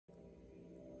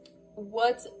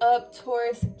What's up,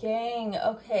 Taurus gang?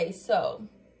 Okay, so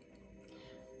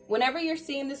whenever you're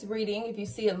seeing this reading, if you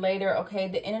see it later, okay,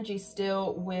 the energy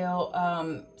still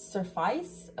will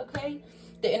suffice, okay?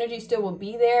 The energy still will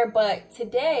be there. But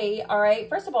today, all right,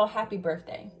 first of all, happy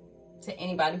birthday to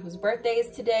anybody whose birthday is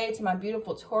today, to my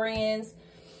beautiful Taurians,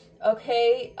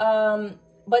 okay?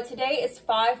 But today is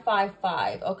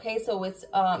 555, okay? So it's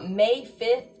May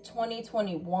 5th,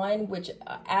 2021, which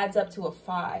adds up to a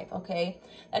 5, okay?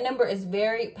 That number is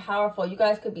very powerful. You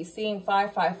guys could be seeing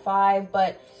 555,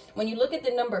 but when you look at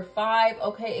the number 5,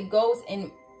 okay, it goes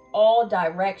in all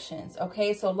directions,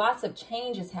 okay? So lots of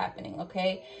change is happening,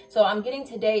 okay? So I'm getting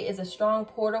today is a strong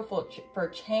portal for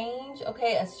change,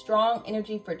 okay? A strong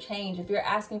energy for change. If you're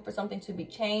asking for something to be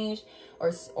changed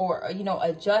or you know,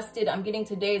 adjusted, I'm getting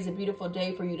today is a beautiful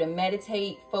day for you to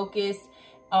meditate, focus,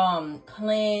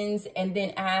 cleanse, and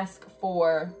then ask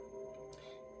for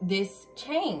this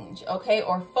change, okay?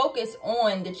 Or focus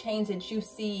on the change that you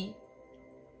see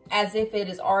as if it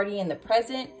is already in the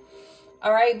present.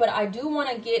 All right, but I do want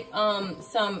to get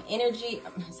some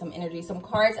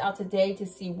cards out today to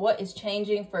see what is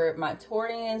changing for my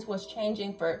Taurians, what's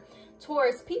changing for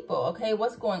Taurus people, okay?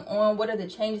 What's going on? What are the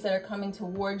changes that are coming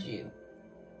towards you?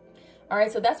 All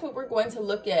right, so that's what we're going to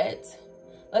look at.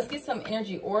 Let's get some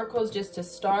energy oracles just to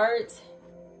start.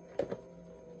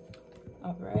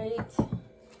 All right.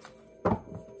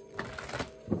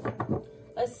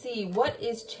 Let's see, what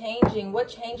is changing? What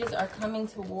changes are coming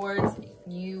towards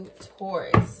you,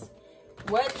 Taurus?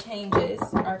 What changes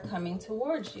are coming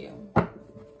towards you?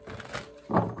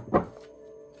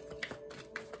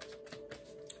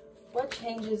 What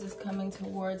changes is coming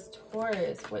towards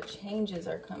Taurus? What changes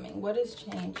are coming? What is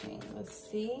changing? Let's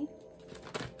see.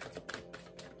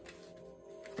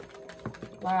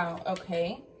 Wow,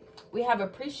 okay. We have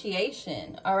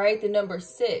appreciation, all right, the number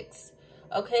 6.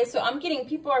 Okay, so I'm getting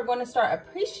people are going to start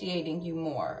appreciating you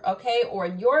more, okay, or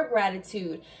your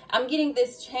gratitude. I'm getting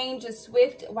this change is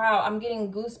swift. Wow, I'm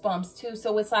getting goosebumps too.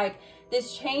 So it's like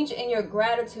this change in your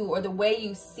gratitude, or the way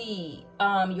you see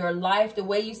your life, the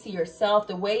way you see yourself,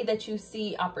 the way that you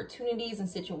see opportunities and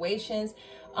situations.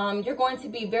 You're going to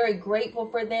be very grateful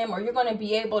for them, or you're going to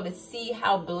be able to see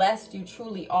how blessed you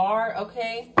truly are,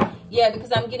 okay? Yeah,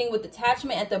 because I'm getting with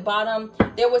attachment at the bottom,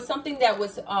 there was something that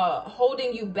was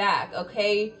holding you back,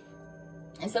 okay?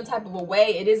 In some type of a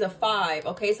way. It is a 5,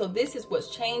 okay? So this is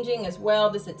what's changing as well,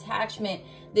 this attachment,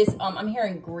 this, I'm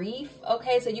hearing grief,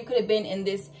 okay? So you could have been in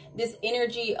this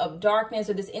energy of darkness,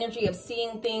 or this energy of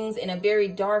seeing things in a very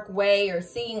dark way, or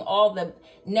seeing all the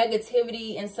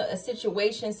negativity in a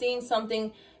situation, seeing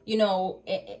something, you know,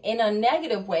 in a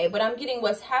negative way. But I'm getting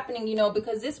what's happening, you know,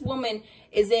 because this woman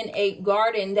is in a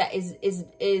garden that is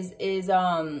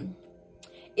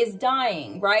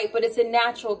dying, right? But it's a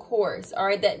natural course, all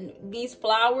right? That these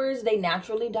flowers, they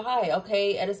naturally die,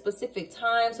 okay, at a specific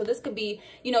time. So this could be,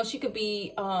 you know, she could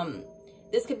be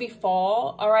this could be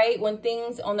fall, all right, when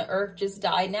things on the earth just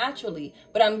die naturally.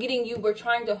 But I'm getting you were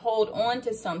trying to hold on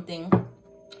to something,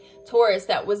 Taurus,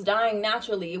 that was dying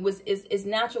naturally. It was its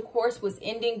natural course was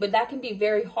ending, but that can be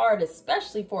very hard,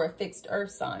 especially for a fixed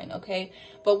earth sign, okay?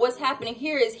 But what's happening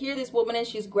here is, here this woman, and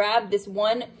she's grabbed this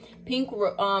one pink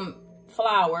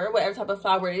flower, whatever type of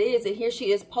flower it is, and here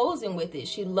she is posing with it.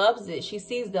 She loves it. She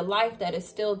sees the life that is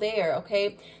still there,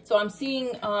 okay? So I'm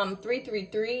seeing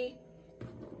 333.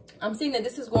 I'm seeing that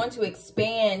this is going to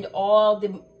expand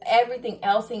everything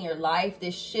else in your life.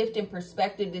 This shift in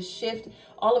perspective, this shift,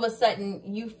 all of a sudden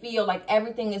you feel like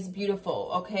everything is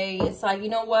beautiful, okay? It's like, you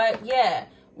know what? Yeah.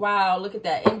 Wow, look at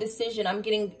that. Indecision. I'm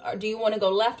getting, do you want to go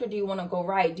left or do you want to go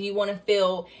right? Do you want to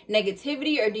feel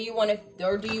negativity, or do you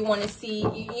want to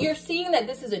see, you're seeing that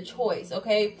this is a choice,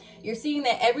 okay? You're seeing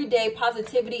that everyday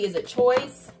positivity is a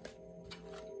choice.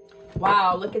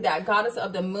 Wow, look at that. Goddess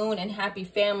of the moon and happy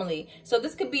family. So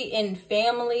this could be in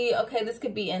family, okay? This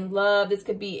could be in love. This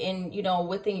could be in, you know,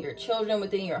 within your children,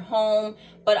 within your home.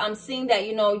 But I'm seeing that,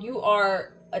 you know, you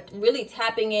are really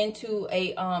tapping into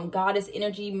a goddess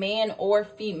energy, man or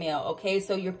female, okay?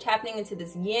 So you're tapping into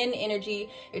this yin energy.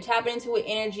 You're tapping into an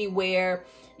energy where,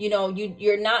 you know,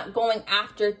 you're not going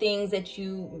after things that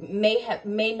you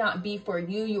may not be for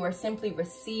you. You are simply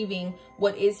receiving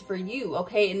what is for you,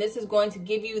 okay? And this is going to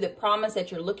give you the promise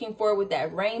that you're looking for with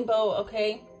that rainbow,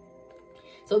 okay?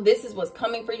 So this is what's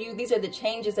coming for you. These are the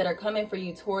changes that are coming for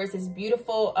you, Taurus. This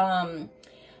beautiful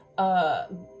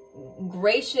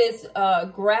gracious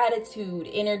gratitude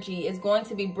energy is going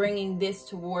to be bringing this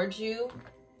towards you.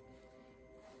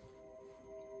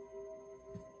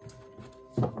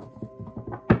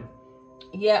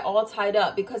 Yeah, all tied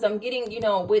up, because I'm getting, you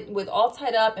know, with all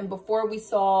tied up, and before we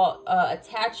saw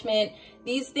attachment,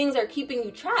 these things are keeping you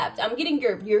trapped. I'm getting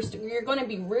you're going to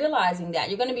be realizing that.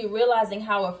 You're going to be realizing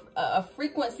how a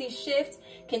frequency shift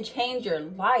can change your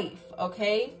life,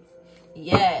 okay?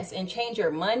 Yes, and change your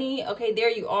money. Okay,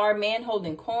 there you are, man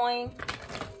holding coin.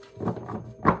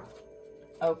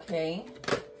 Okay.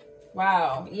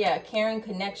 Wow. Yeah, caring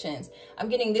connections. I'm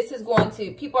getting this is going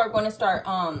to, people are going to start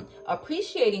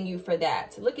appreciating you for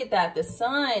that. Look at that, the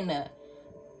sun.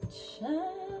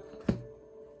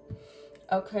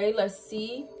 Okay, let's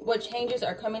see what changes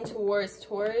are coming towards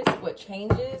Taurus. What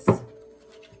changes?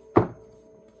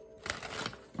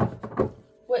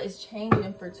 What is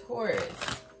changing for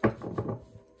Taurus?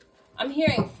 I'm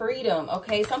hearing freedom.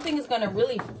 Okay, something is going to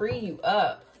really free you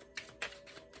up.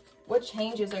 What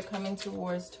changes are coming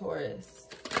towards Taurus?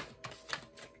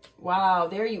 Wow,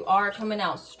 there you are, coming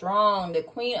out strong. The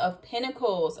Queen of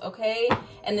Pentacles, okay?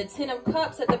 And the Ten of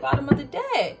Cups at the bottom of the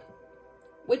deck,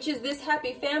 which is this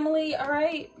happy family, all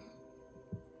right?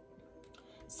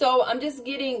 So I'm just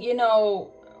getting, you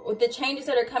know, with the changes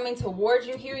that are coming towards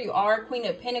you, here you are, Queen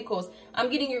of Pentacles. I'm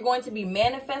getting you're going to be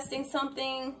manifesting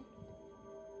something.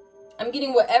 I'm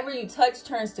getting whatever you touch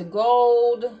turns to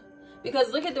gold.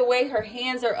 Because look at the way her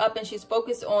hands are up and she's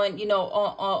focused on, you know,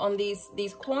 on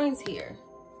these coins here.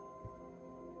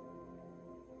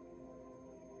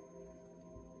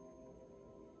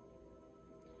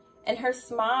 And her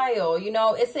smile, you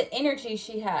know, it's the energy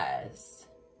she has.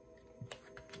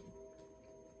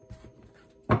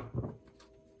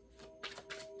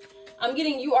 I'm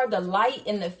getting you are the light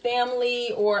in the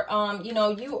family, or, you know,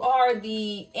 you are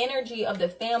the energy of the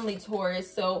family,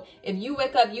 Taurus. So if you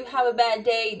wake up, you have a bad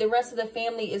day, the rest of the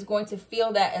family is going to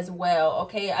feel that as well.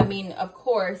 Okay. I mean, of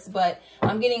course, but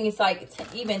I'm getting it's like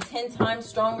even 10 times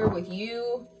stronger with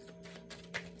you,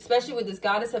 especially with this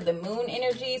goddess of the moon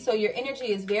energy. So your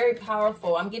energy is very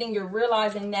powerful. I'm getting you're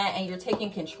realizing that and you're taking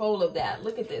control of that.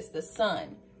 Look at this, the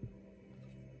sun.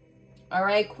 All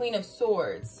right. Queen of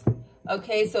Swords.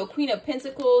 Okay, so Queen of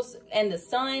Pentacles and the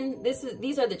Sun.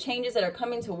 These are the changes that are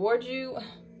coming towards you.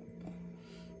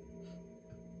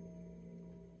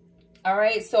 All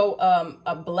right, so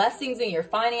blessings in your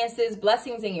finances,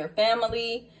 blessings in your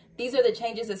family. These are the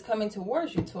changes that's coming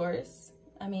towards you, Taurus.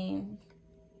 I mean,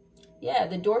 yeah,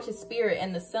 the door to spirit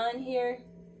and the sun here.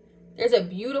 There's a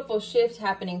beautiful shift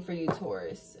happening for you,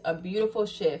 Taurus. A beautiful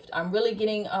shift. I'm really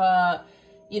getting,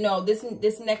 you know,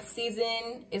 this next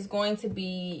season is going to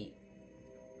be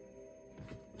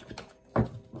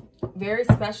very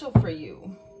special for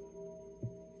you.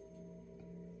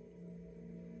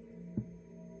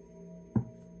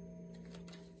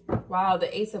 Wow,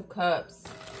 the Ace of Cups.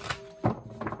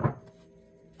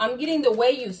 I'm getting the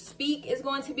way you speak is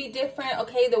going to be different.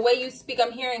 Okay, the way you speak,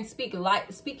 I'm hearing speaking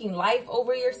life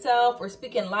over yourself, or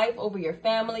speaking life over your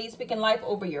family, speaking life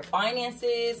over your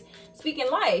finances,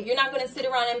 speaking life. You're not going to sit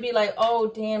around and be like,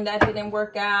 oh, damn, that didn't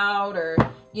work out, or,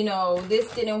 you know,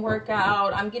 this didn't work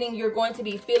out. I'm getting you're going to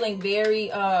be feeling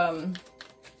very,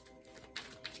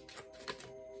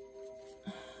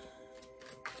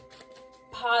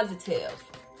 positive.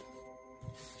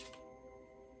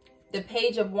 The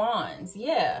Page of Wands.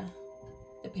 Yeah.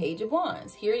 The Page of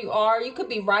Wands. Here you are. You could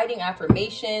be writing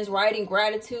affirmations, writing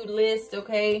gratitude lists,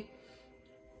 okay?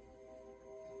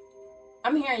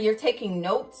 I'm hearing you're taking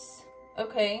notes,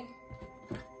 okay?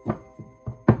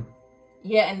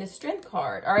 Yeah, and the Strength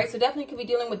card. All right, so definitely could be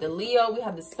dealing with the Leo. We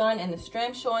have the Sun and the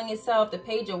Strength showing itself, the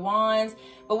Page of Wands.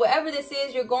 But whatever this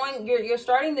is, you're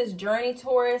starting this journey,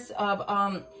 Taurus,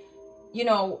 of, you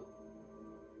know,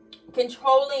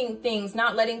 controlling things,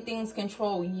 not letting things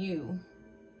control you.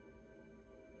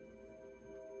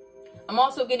 I'm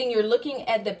also getting you're looking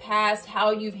at the past,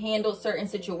 how you've handled certain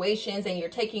situations, and you're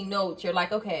taking notes. You're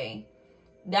like, okay,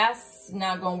 that's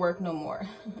not gonna work no more.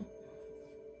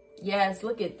 Yes,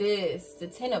 look at this, the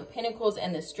Ten of Pentacles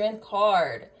and the Strength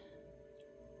card.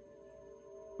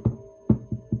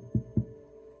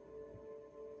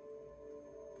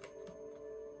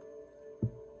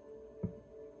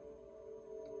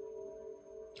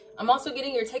 I'm also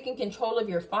getting you're taking control of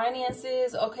your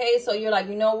finances, okay? So you're like,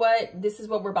 you know what? This is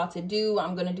what we're about to do.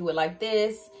 I'm going to do it like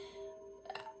this.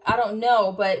 I don't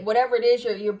know, but whatever it is,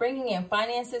 you're bringing in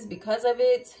finances because of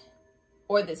it.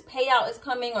 Or this payout is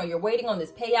coming, or you're waiting on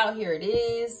this payout. Here it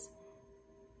is.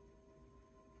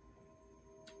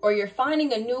 Or you're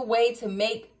finding a new way to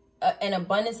make an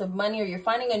abundance of money, or you're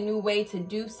finding a new way to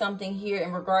do something here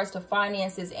in regards to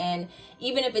finances. And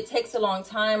even if it takes a long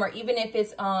time, or even if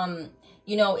it's,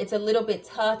 you know, it's a little bit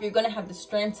tough, you're going to have the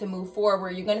strength to move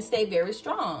forward. You're going to stay very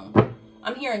strong.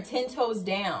 I'm hearing 10 toes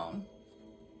down.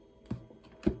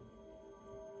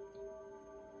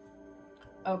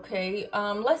 Okay,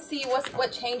 let's see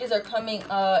what changes are coming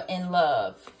in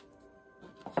love.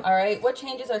 All right, what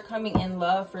changes are coming in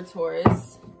love for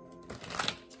Taurus?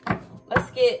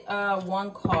 Let's get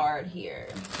one card here.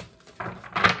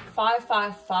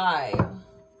 555.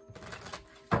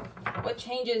 What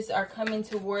changes are coming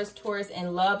towards Taurus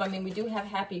in love? I mean, we do have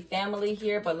happy family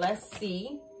here, but let's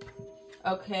see.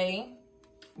 Okay.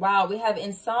 Wow, we have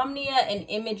insomnia and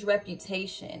image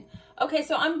reputation. Okay,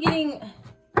 so I'm getting...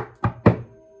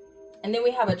 And then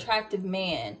we have attractive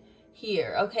man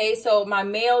here. Okay, so my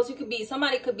males, you could be,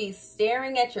 somebody could be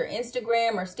staring at your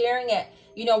Instagram or staring at,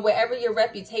 you know, wherever your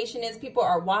reputation is. People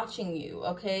are watching you.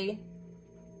 Okay,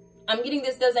 I'm getting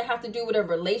this doesn't have to do with a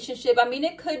relationship. I mean,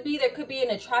 it could be, there could be an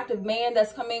attractive man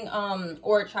that's coming,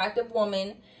 or attractive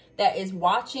woman that is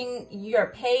watching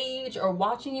your page or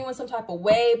watching you in some type of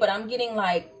way. But I'm getting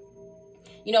like,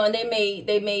 you know, and they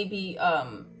may be,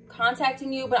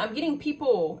 contacting you, but I'm getting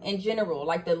people in general,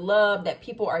 like the love that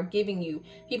people are giving you.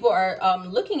 People are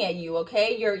looking at you.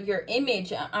 Okay, your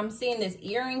image. I'm seeing this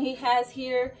earring he has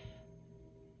here.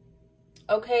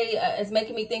 Okay, it's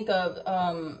making me think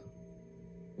of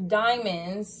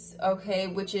diamonds. Okay,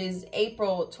 which is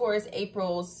April, Taurus,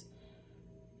 April's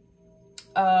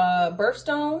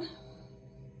birthstone.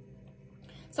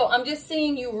 So I'm just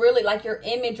seeing you really like your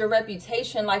image, your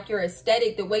reputation, like your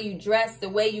aesthetic, the way you dress, the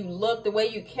way you look, the way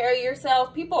you carry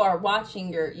yourself. People are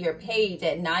watching your page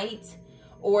at night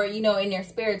or, you know, in their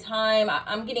spare time.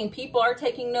 I'm getting people are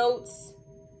taking notes.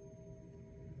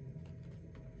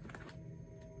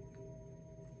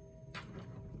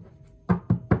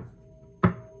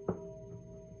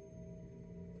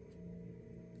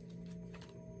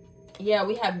 Yeah,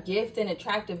 we have gift and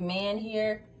attractive man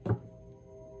here.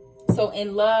 So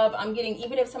in love, I'm getting,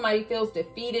 even if somebody feels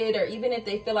defeated or even if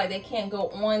they feel like they can't go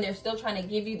on, they're still trying to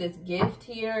give you this gift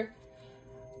here.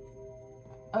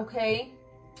 Okay.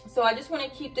 So I just want to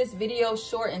keep this video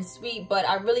short and sweet, but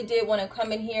I really did want to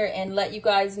come in here and let you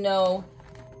guys know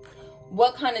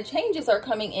what kind of changes are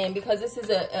coming in, because this is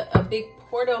a big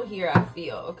portal here, I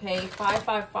feel. Okay.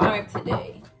 555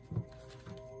 today.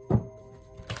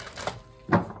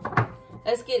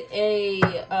 Let's get a,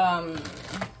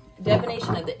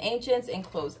 divination of the ancients and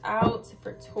close out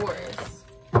for Taurus.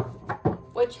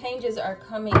 What changes are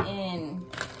coming in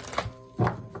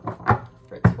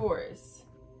for Taurus?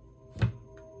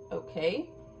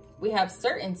 Okay, we have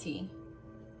certainty.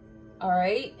 All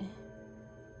right,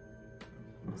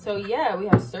 so yeah, we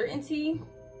have certainty,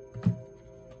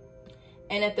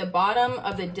 and at the bottom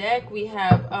of the deck we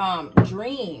have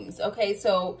dreams. Okay,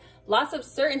 so lots of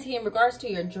certainty in regards to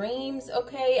your dreams.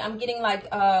 Okay, I'm getting like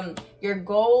your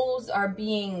goals are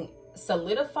being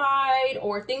solidified,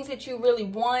 or things that you really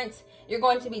want, you're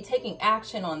going to be taking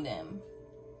action on them.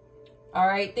 All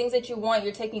right, things that you want,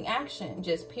 you're taking action,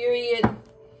 just period.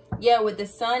 Yeah, with the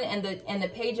sun and the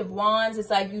page of wands, it's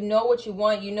like, you know what you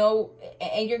want, you know,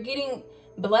 and you're getting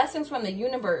blessings from the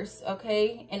universe.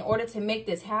 Okay, in order to make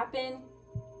this happen.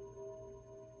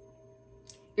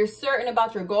 You're certain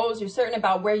about your goals. You're certain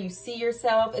about where you see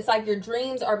yourself. It's like your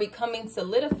dreams are becoming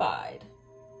solidified.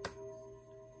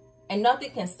 And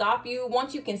nothing can stop you.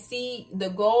 Once you can see the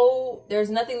goal, there's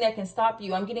nothing that can stop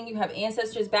you. I'm getting you have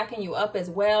ancestors backing you up as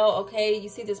well. Okay, you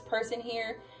see this person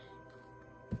here.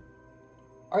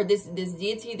 Or this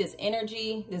deity, this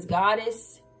energy, this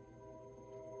goddess.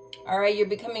 All right, you're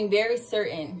becoming very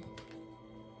certain.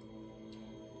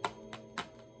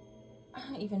 I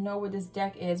don't even know where this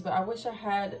deck is, but I wish I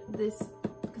had this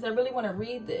because I really want to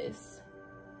read this.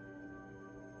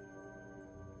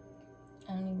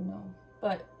 I don't even know,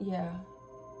 but yeah.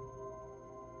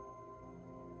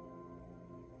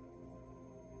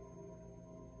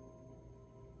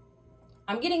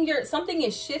 I'm getting something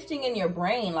is shifting in your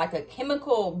brain, like a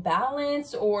chemical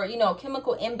balance, or, you know,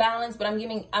 chemical imbalance, but I'm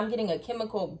getting a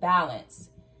chemical balance.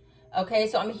 Okay,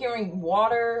 so I'm hearing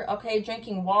water, okay,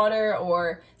 drinking water,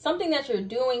 or something that you're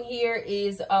doing here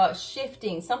is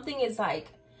shifting. Something is like,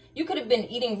 you could have been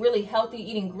eating really healthy,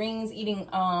 eating greens, eating,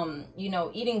 you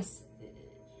know, eating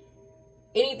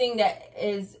anything that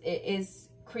is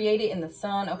created in the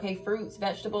sun, okay, fruits,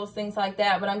 vegetables, things like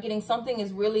that. But I'm getting something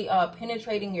is really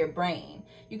penetrating your brain.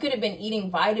 You could have been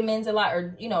eating vitamins a lot,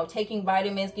 or, you know, taking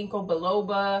vitamins, ginkgo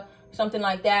biloba, something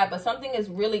like that, but something is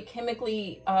really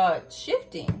chemically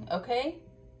shifting. Okay,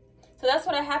 so that's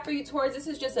what I have for you, Taurus. This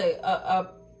is just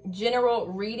a general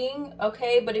reading.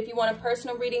 Okay, but if you want a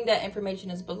personal reading, that information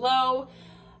is below.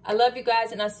 I love you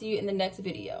guys, and I'll see you in the next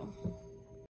video.